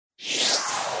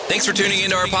Thanks for tuning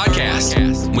into our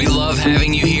podcast. We love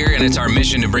having you here, and it's our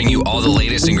mission to bring you all the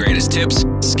latest and greatest tips,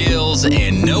 skills,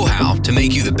 and know-how to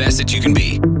make you the best that you can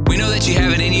be. We know that you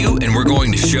have it in you, and we're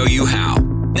going to show you how.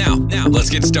 Now, let's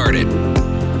get started.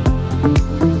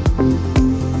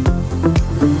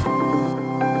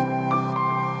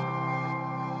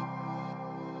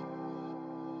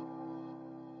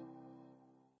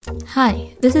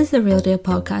 Hi, this is the Real Deal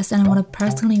Podcast, and I want to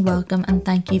personally welcome and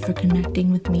thank you for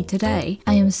connecting with me today.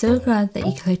 I am so glad that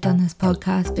you clicked on this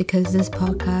podcast because this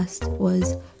podcast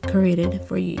was created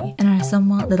for you in our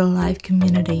somewhat little live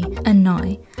community. And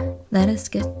now, let us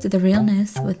get to the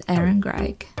realness with Erin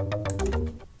Gregg.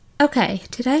 Okay,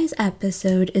 today's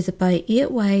episode is about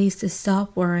 8 ways to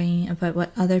stop worrying about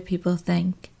what other people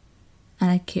think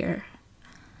and a cure.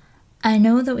 I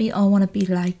know that we all want to be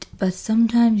liked, but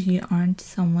sometimes you aren't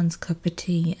someone's cup of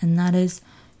tea, and that is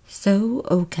so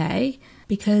okay,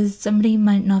 because somebody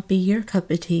might not be your cup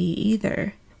of tea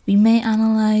either. We may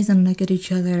analyse and look at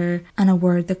each other and a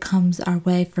word that comes our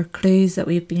way for clues that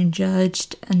we've been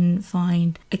judged and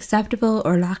find acceptable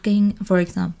or lacking. For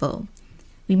example,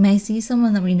 we may see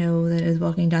someone that we know that is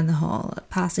walking down the hall,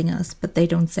 passing us, but they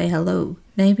don't say hello.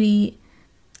 Maybe,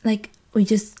 we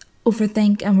just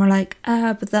overthink and we're like,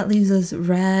 but that leaves us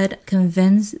red,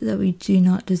 convinced that we do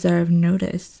not deserve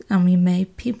notice, and we may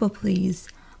people please.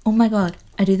 Oh my god,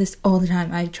 I do this all the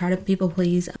time. I try to people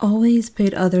please, always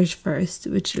put others first,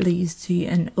 which leads to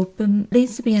being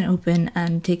open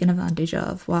and taken advantage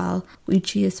of, while we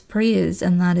chase praise,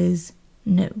 and that is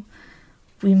no.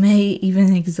 We may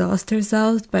even exhaust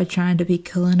ourselves by trying to be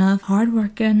cool enough.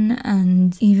 Hardworking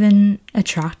and even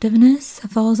attractiveness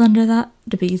falls under that,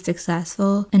 to be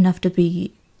successful enough to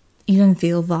be even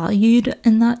feel valued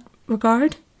in that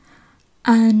regard.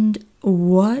 And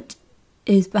what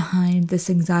is behind this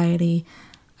anxiety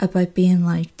about being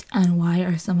liked, and why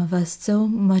are some of us so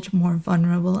much more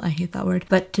vulnerable, I hate that word,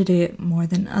 but to do it more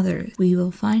than others? We will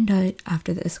find out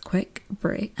after this quick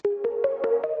break.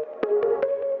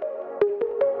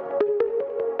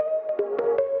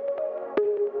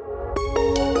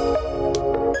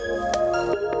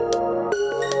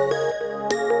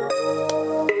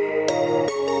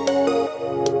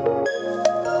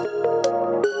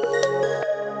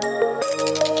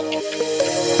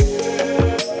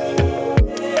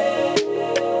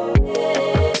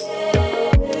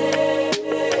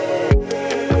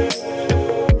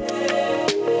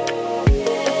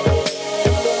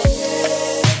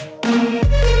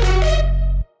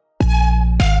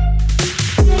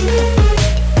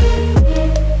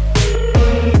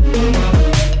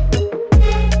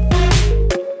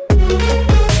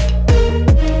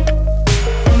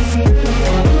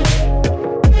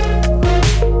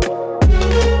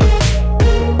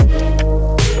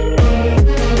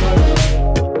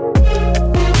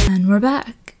 We're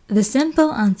back. The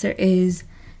simple answer is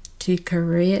to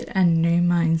create a new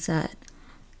mindset.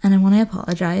 And I want to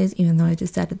apologize, even though I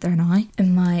just said it there now.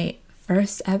 In my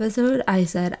first episode, I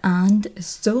said "and"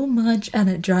 so much, and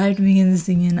it drove me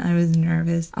insane. I was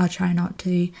nervous. I'll try not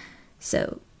to.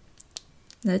 So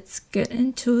let's get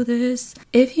into this.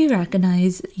 If you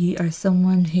recognize you are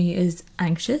someone who is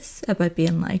anxious about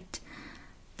being liked,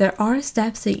 there are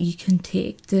steps that you can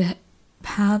take to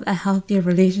have a healthier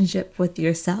relationship with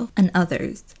yourself and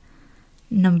others.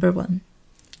 Number 1,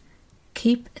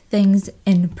 keep things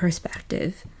in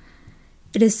perspective.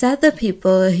 It is said that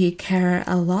people who care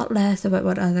a lot less about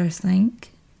what others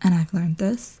think, and I've learned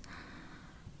this,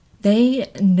 they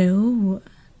know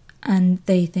and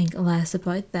they think less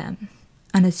about them.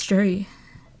 And it's true.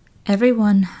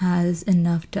 Everyone has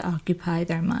enough to occupy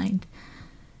their mind.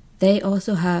 They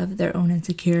also have their own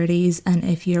insecurities, and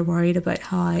if you're worried about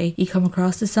how you come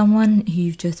across to someone who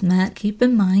you've just met, keep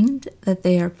in mind that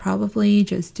they are probably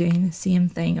just doing the same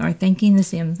thing or thinking the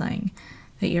same thing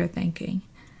that you're thinking.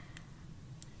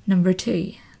 Number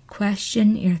 2,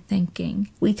 question your thinking.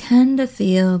 We tend to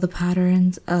feel the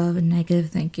patterns of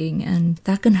negative thinking, and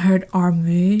that can hurt our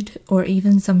mood or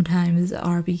even sometimes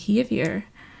our behavior.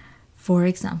 For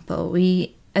example,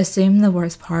 we assume the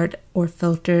worst part or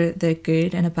filter the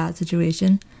good in a bad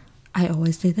situation. I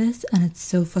always do this, and it's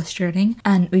so frustrating,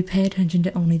 and we pay attention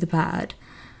to only the bad.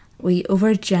 We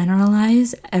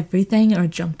overgeneralize everything or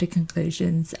jump to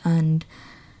conclusions, and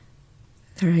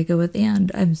there I go at the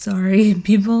end. I'm sorry.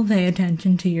 People pay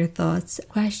attention to your thoughts,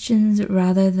 questions,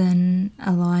 rather than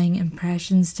allowing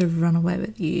impressions to run away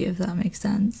with you, if that makes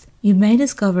sense. You may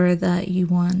discover that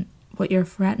what you're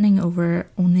threatening over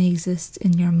only exists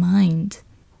in your mind.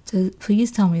 So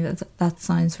please tell me that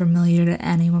sounds familiar to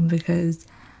anyone, because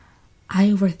I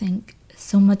overthink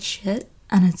so much shit,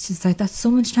 and it's just like, that's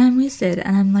so much time wasted,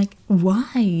 and I'm like,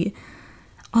 why?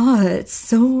 Oh, it's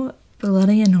so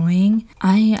bloody annoying.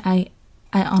 I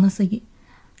honestly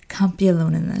can't be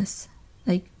alone in this.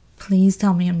 Like, please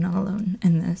tell me I'm not alone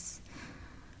in this.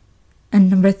 And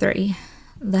number 3,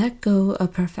 let go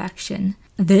of perfection.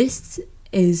 This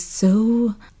is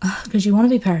so, because you want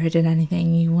to be perfect in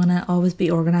anything. You want to always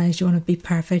be organized. You want to be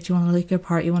perfect. You want to look your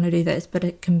part. You want to do this. But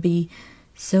it can be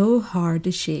so hard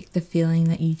to shake the feeling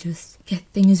that you just get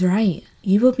things right.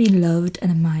 You will be loved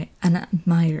and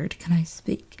admired. Can I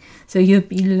speak? So you'll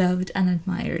be loved and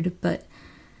admired. But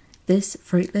this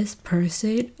fruitless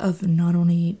pursuit of not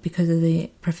only because of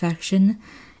the perfection,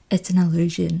 it's an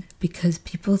illusion, because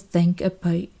people think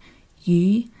about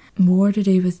you more to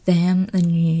do with them than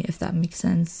you, if that makes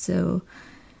sense. So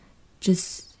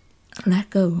just let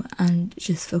go and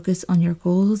just focus on your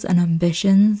goals and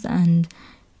ambitions, and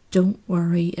don't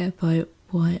worry about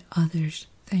what others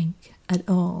think at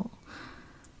all.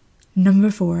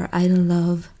 Number 4, I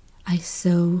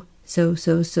so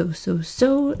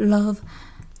love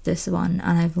this one,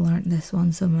 and I've learned this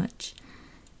one so much.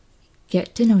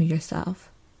 Get to know yourself.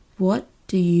 What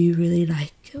do you really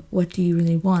like? What do you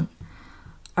really want?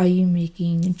 Are you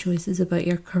making choices about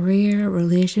your career,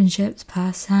 relationships,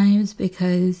 pastimes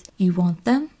because you want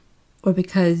them, or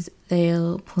because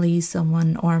they'll please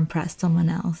someone or impress someone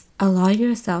else? Allow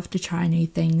yourself to try new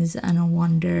things and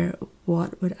wonder,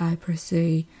 what would I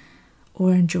pursue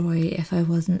or enjoy if I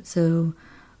wasn't so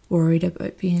worried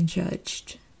about being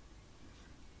judged?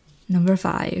 Number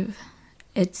 5,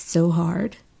 it's so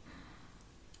hard,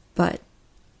 but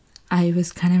I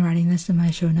was kind of writing this in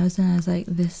my show notes, and I was like,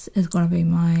 this is going to be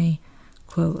my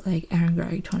quote, like Erin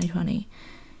Gregg 2020.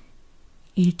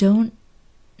 You don't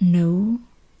know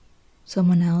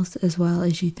someone else as well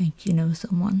as you think you know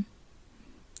someone.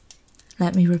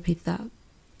 Let me repeat that.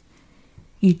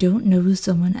 You don't know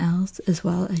someone else as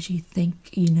well as you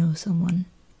think you know someone.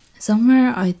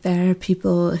 Somewhere out there,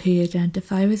 people who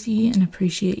identify with you and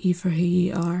appreciate you for who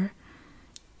you are.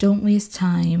 Don't waste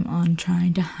time on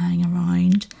trying to hang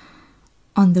around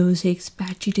on those who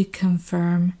expect you to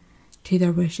conform to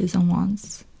their wishes and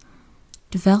wants.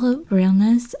 Develop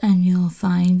realness and you'll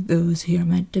find those who are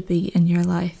meant to be in your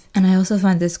life. And I also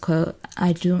found this quote.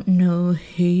 I don't know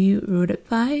who wrote it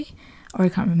by, or I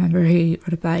can't remember who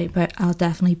wrote it by, but I'll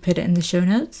definitely put it in the show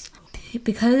notes.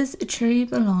 Because true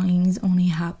belongings only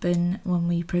happen when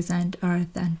we present our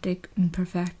authentic,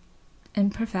 imperfect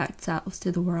selves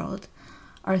to the world.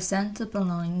 Our sense of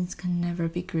belongings can never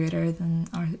be greater than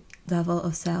our level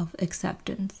of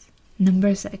self-acceptance.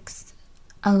 Number 6,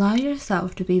 allow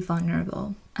yourself to be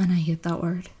vulnerable. And I hate that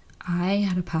word. I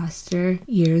had a pastor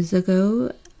years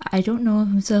ago. I don't know if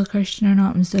I'm still a Christian or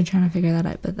not. I'm still trying to figure that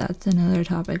out, but that's another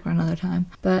topic for another time.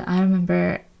 But I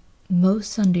remember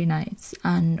most Sunday nights,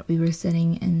 and we were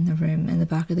sitting in the room in the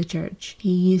back of the church,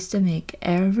 he used to make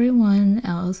everyone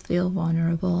else feel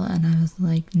vulnerable, and I was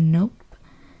like, nope,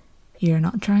 you're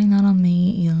not trying that on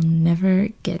me, you'll never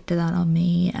get to that on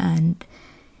me. And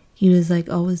he was like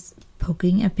always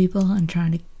poking at people and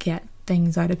trying to get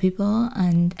things out of people,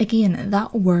 and again,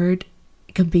 that word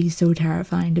can be so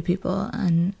terrifying to people.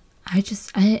 And I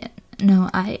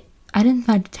didn't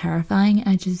find it terrifying,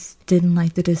 I just didn't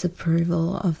like the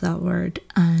disapproval of that word.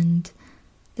 And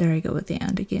there I go with the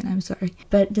and again, I'm sorry.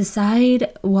 But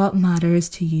decide what matters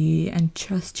to you and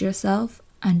trust yourself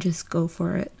and just go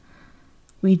for it.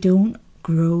 We don't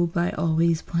grow by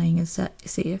always playing it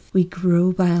safe. We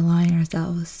grow by allowing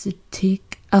ourselves to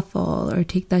take a fall, or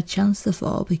take that chance to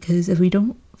fall, because if we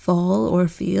don't fall or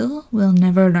fail, we'll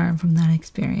never learn from that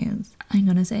experience. I'm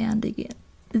gonna say and again.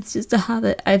 It's just a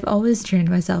habit. I've always trained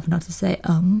myself not to say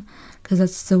because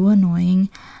that's so annoying,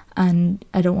 and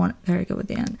I don't want, there I go with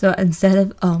the and. So instead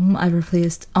of I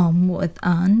replaced with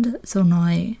and, so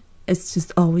now it's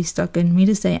just always stuck in me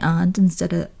to say and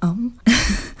instead of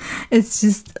It's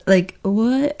just like,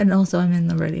 what? And also I'm in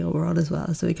the radio world as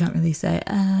well, so we can't really say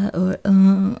or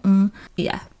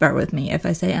yeah, bear with me if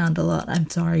I say and a lot. I'm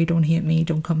sorry, don't hate me,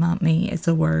 don't come at me, it's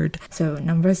a word. So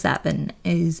number 7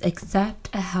 is accept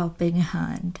a helping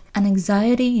hand. An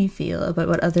anxiety you feel about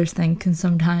what others think can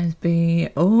sometimes be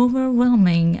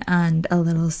overwhelming, and a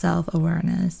little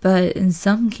self-awareness. But in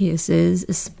some cases,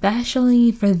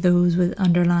 especially for those with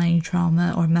underlying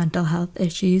trauma or mental health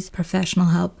issues, professional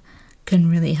help can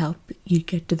really help you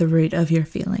get to the root of your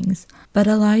feelings. But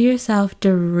allow yourself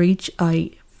to reach out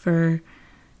for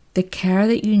the care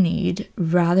that you need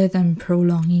rather than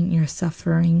prolonging your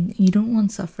suffering. You don't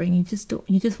want suffering, you just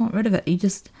want rid of it. You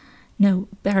just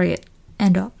bury it,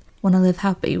 end up. Want to live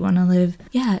happy, want to live,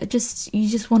 you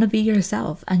just want to be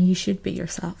yourself, and you should be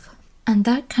yourself. And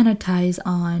that kind of ties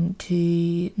on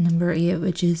to number 8,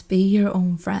 which is be your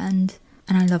own friend.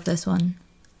 And I love this one.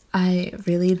 I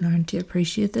really learned to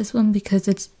appreciate this one because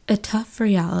it's a tough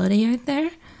reality out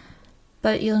there,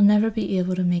 but you'll never be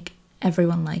able to make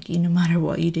everyone like you no matter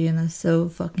what you do, and that's so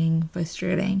fucking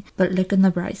frustrating. But look on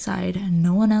the bright side, and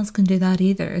no one else can do that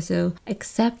either. So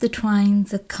accept the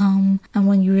twines that come, and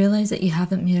when you realize that you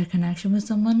haven't made a connection with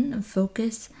someone,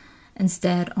 focus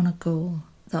instead on a goal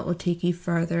that will take you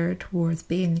further towards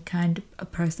being the kind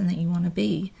of person that you want to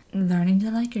be. Learning to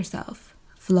like yourself,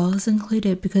 flaws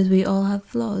included, because we all have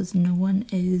flaws. No one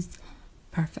is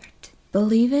perfect.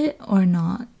 Believe it or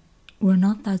not, we're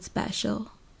not that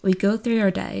special. We go through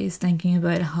our days thinking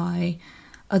about how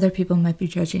other people might be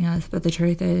judging us, but the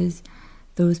truth is,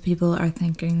 those people are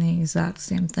thinking the exact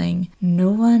same thing.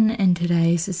 No one in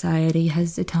today's society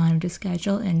has the time to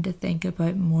schedule in to think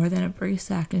about more than a brief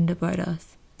second about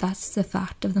us. That's the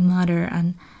fact of the matter,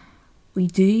 and we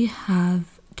do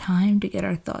have time to get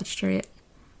our thoughts straight,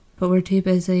 but we're too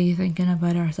busy thinking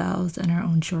about ourselves and our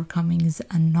own shortcomings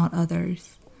and not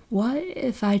others. What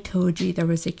if I told you there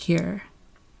was a cure?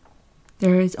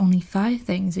 There is only 5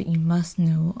 things that you must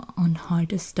know on how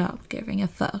to stop giving a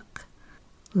fuck.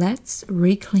 Let's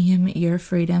reclaim your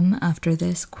freedom after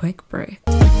this quick break.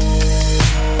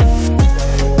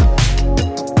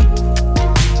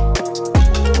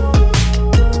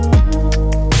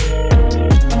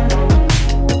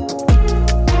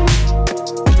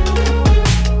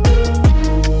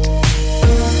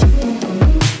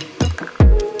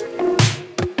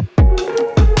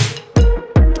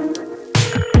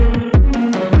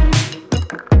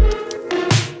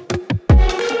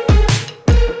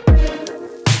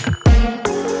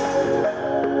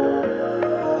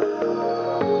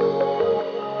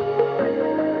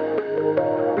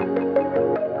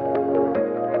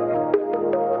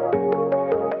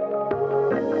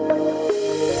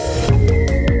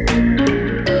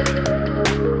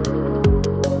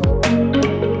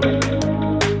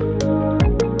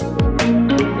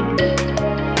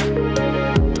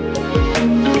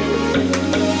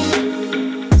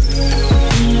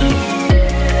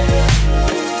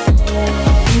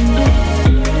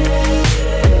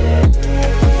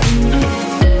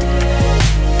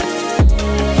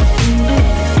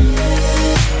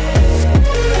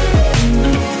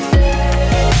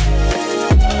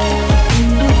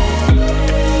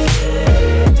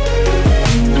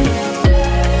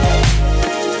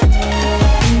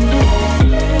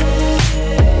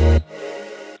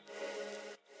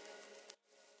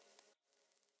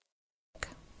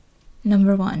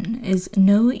 Number 1 is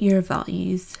know your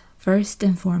values. First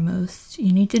and foremost,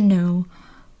 you need to know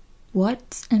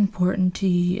what's important to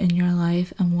you in your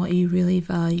life and what you really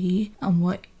value and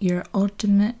what your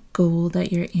ultimate goal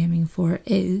that you're aiming for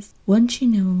is. Once you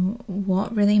know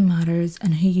what really matters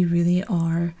and who you really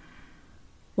are,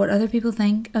 what other people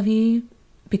think of you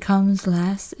becomes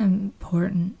less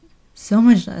important. So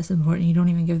much less important, you don't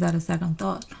even give that a second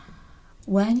thought.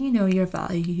 When you know your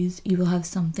values, you will have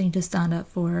something to stand up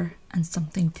for and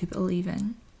something to believe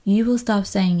in. You will stop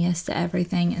saying yes to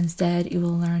everything. Instead, you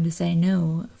will learn to say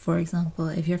no. For example,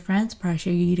 if your friends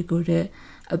pressure you to go to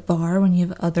a bar when you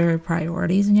have other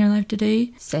priorities in your life to do,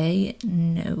 say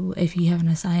no. If you have an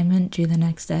assignment due the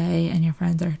next day and your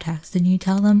friends are texting you,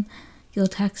 tell them you'll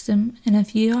text them in a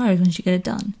few hours once you get it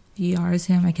done. A few hours,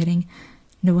 who am I kidding?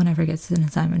 No one ever gets an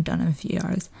assignment done in a few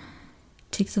hours.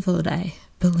 It takes a full day,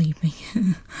 believe me.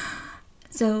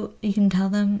 So you can tell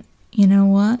them, you know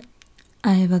what?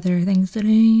 I have other things to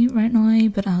do right now,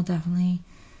 but I'll definitely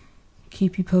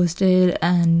keep you posted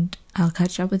and I'll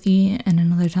catch up with you in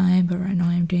another time, but right now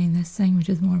I'm doing this thing which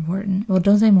is more important. Well,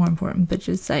 don't say more important, but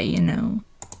just say, you know,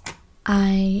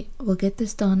 I will get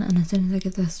this done, and as soon as I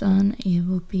get this done, it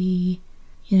will be,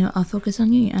 you know, I'll focus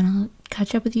on you and I'll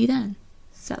catch up with you then.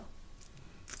 So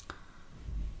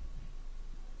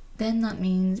then that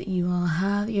means you will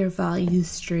have your values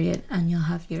straight and you'll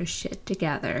have your shit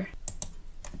together.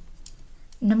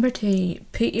 Number 2,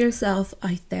 put yourself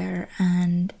out there,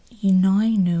 and you now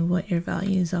know what your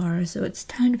values are, so it's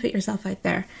time to put yourself out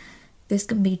there. This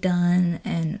can be done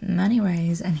in many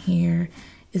ways, and here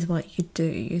is what you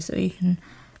do. So you can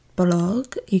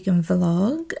blog, you can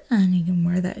vlog, and you can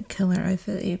wear that killer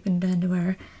outfit that you've been down to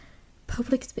wear.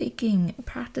 Public speaking,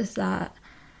 practice that.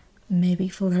 Maybe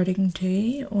flirting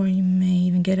too, or you may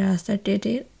even get asked out to a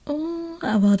date. Oh,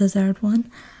 a well-deserved one.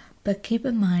 But keep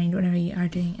in mind, whenever you are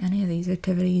doing any of these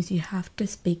activities, you have to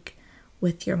speak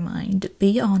with your mind.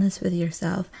 Be honest with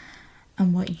yourself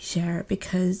and what you share,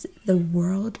 because the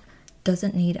world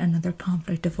doesn't need another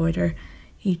conflict avoider.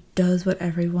 He does what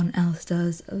everyone else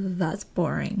does. That's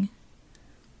boring.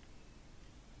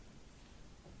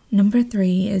 Number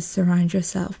 3 is surround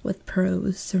yourself with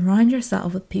pros. Surround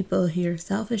yourself with people who are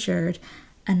self-assured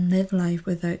and live life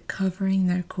without covering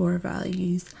their core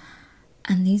values.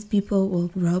 And these people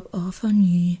will rub off on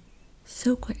you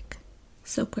so quick,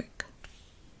 so quick.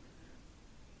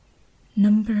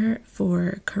 Number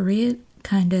 4, create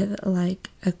kind of like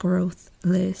a growth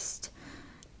list.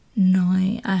 Now,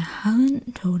 I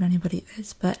haven't told anybody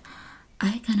this, but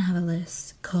I kind of have a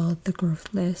list called the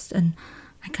growth list, and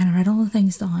I kind of write all the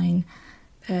things down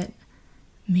that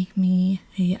make me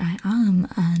who I am,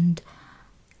 and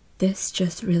this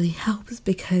just really helps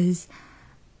because,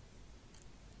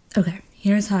 okay,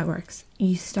 here's how it works.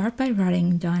 You start by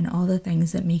writing down all the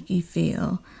things that make you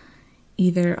feel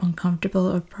either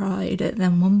uncomfortable or proud,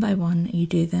 then one by one you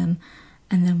do them,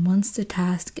 and then once the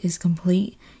task is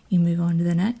complete you move on to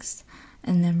the next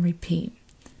and then repeat.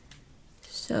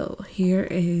 So here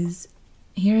is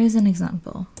an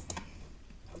example.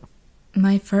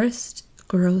 My first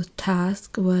growth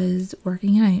task was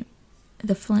working out.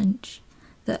 The flinch,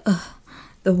 the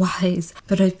whys,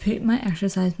 but I put my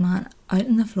exercise mat out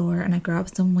on the floor and I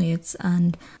grabbed some weights,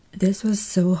 and this was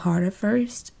so hard at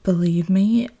first, believe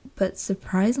me, but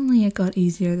surprisingly it got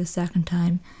easier the second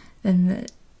time, then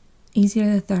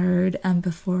easier the third, and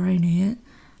before I knew it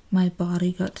my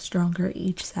body got stronger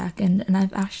each second. And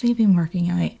I've actually been working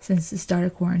out since the start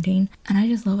of quarantine and I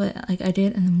just love it. Like, I do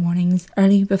it in the mornings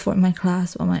early before my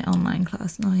class, while my online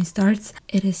class now starts.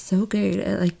 It is so good.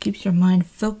 It like keeps your mind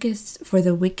focused for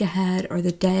the week ahead or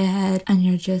the day ahead, and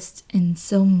you're just in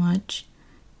so much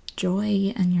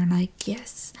joy and you're like,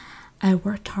 yes, I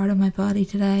worked hard on my body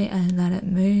today, I let it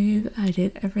move, I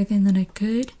did everything that I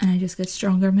could, and I just get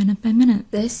stronger minute by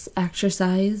minute. This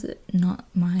exercise, not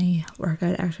my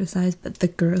workout exercise, but the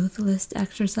growth list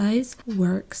exercise,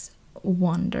 works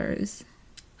wonders.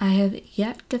 I have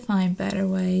yet to find better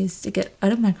ways to get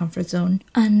out of my comfort zone,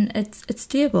 and it's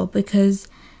doable because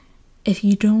if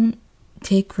you don't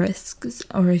take risks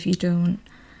or if you don't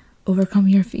overcome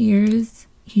your fears,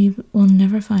 you will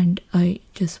never find out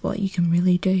just what you can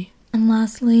really do. And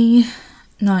lastly,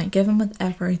 now, given with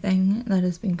everything that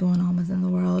has been going on within the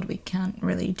world, we can't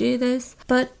really do this,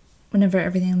 but whenever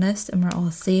everything lifts and we're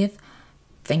all safe,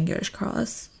 fingers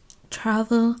crossed,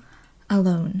 travel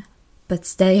alone, but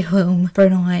stay home for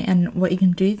now. And what you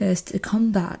can do this to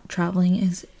combat traveling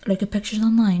is look at pictures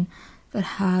online that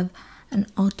have an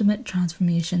ultimate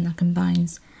transformation that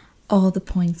combines all the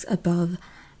points above,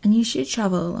 and you should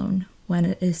travel alone when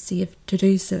it is safe to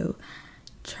do so.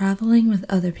 Traveling with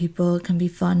other people can be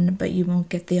fun, but you won't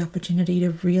get the opportunity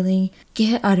to really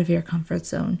get out of your comfort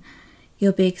zone.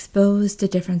 You'll be exposed to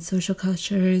different social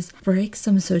cultures, break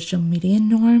some social media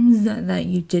norms that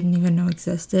you didn't even know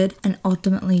existed, and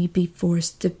ultimately be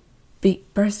forced to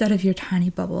burst out of your tiny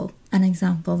bubble. An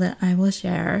example that I will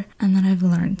share and that I've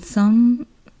learned some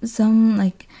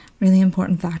like really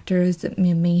important factors that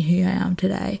made me who I am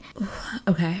today.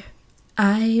 Okay,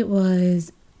 I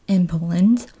was in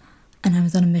Poland and I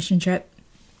was on a mission trip,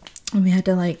 and we had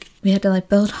to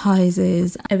build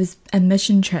houses. It was a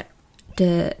mission trip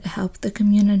to help the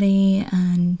community,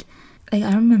 and like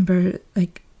I remember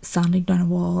like sanding down a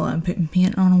wall and putting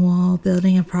paint on a wall,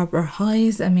 building a proper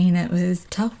house. I mean, it was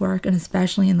tough work, and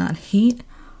especially in that heat.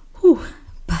 Whew.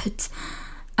 But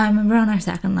I remember on our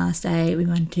second last day we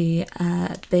went to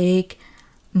a big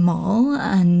mall,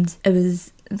 and it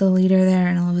was the leader there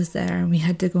and all of us there, and we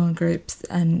had to go in groups,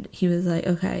 and he was like,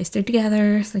 okay, stick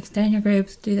together, like stay in your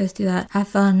groups, do this, do that, have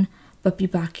fun, but be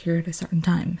back here at a certain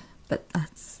time. But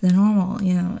that's the normal,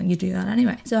 you know, you do that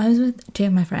anyway. So I was with two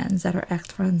of my friends that are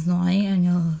ex-friends now, and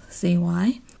you'll see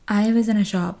why. I was in a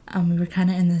shop and we were kind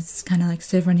of in this kind of like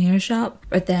souvenir shop,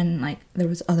 but then like there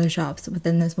was other shops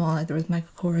within this mall. Like there was Michael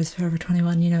Kors, Forever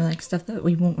 21, you know, like stuff that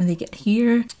we won't really get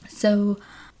here. So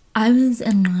I was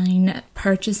in line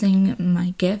purchasing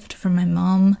my gift for my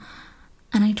mom,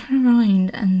 and I turned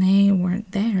around and they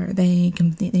weren't there. They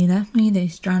completely left me. They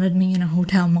stranded me in a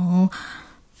hotel mall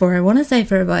for, I want to say,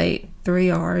 for about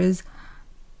 3 hours.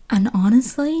 And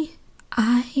honestly,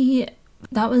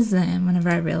 that was then whenever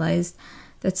I realized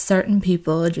that certain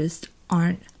people just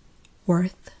aren't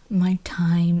worth my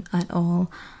time at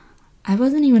all. I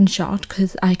wasn't even shocked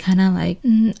because I kind of like,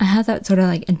 I had that sort of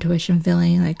like intuition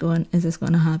feeling like going, is this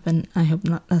going to happen? I hope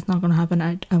not. That's not going to happen.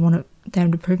 I want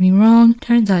them to prove me wrong.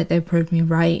 Turns out they proved me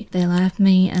right. They left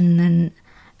me, and then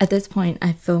at this point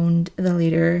I phoned the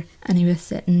leader, and he was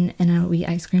sitting in a wee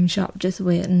ice cream shop just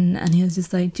waiting, and he was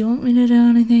just like, do you want me to do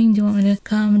anything? Do you want me to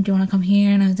come? Do you want to come here?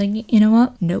 And I was like, you know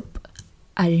what? Nope.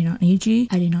 I do not need you.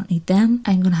 I do not need them.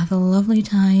 I'm going to have a lovely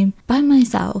time by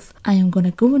myself. I am going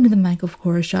to go into the Michael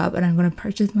Kors shop and I'm going to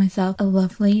purchase myself a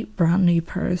lovely brand new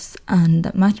purse, and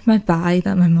that matched my bag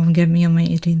that my mum gave me on my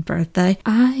 18th birthday.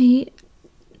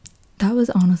 that was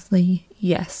honestly,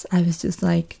 yes. I was just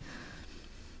like,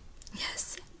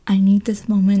 yes, I need this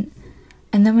moment.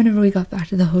 And then whenever we got back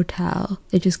to the hotel,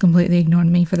 it just completely ignored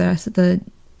me for the rest of the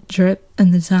trip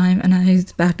and the time. And I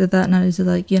was back to that and I was just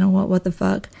like, you know what the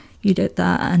fuck? You did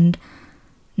that, and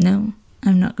no,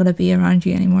 I'm not going to be around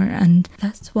you anymore. And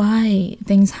that's why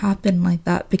things happen like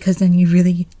that, because then you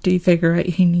really do figure out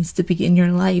who needs to be in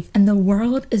your life. And the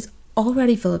world is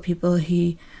already full of people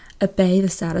who obey the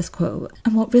status quo.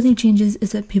 And what really changes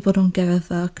is that people don't give a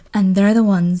fuck. And they're the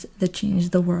ones that change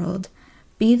the world.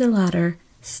 Be the latter.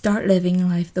 Start living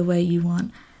life the way you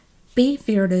want. Be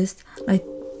fearless, like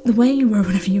the way you were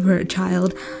whenever you were a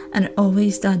child. And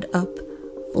always stand up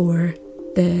for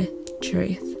the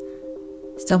truth.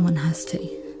 Someone has to.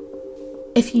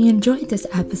 If you enjoyed this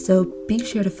episode, be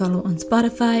sure to follow on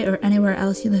Spotify or anywhere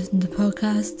else you listen to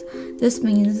podcasts. This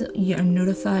means you are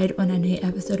notified when a new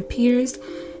episode appears.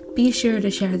 Be sure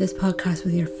to share this podcast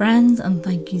with your friends, and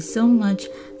thank you so much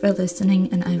for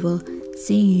listening, and I will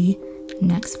see you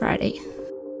next Friday.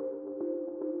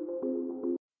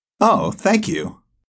 Oh, thank you.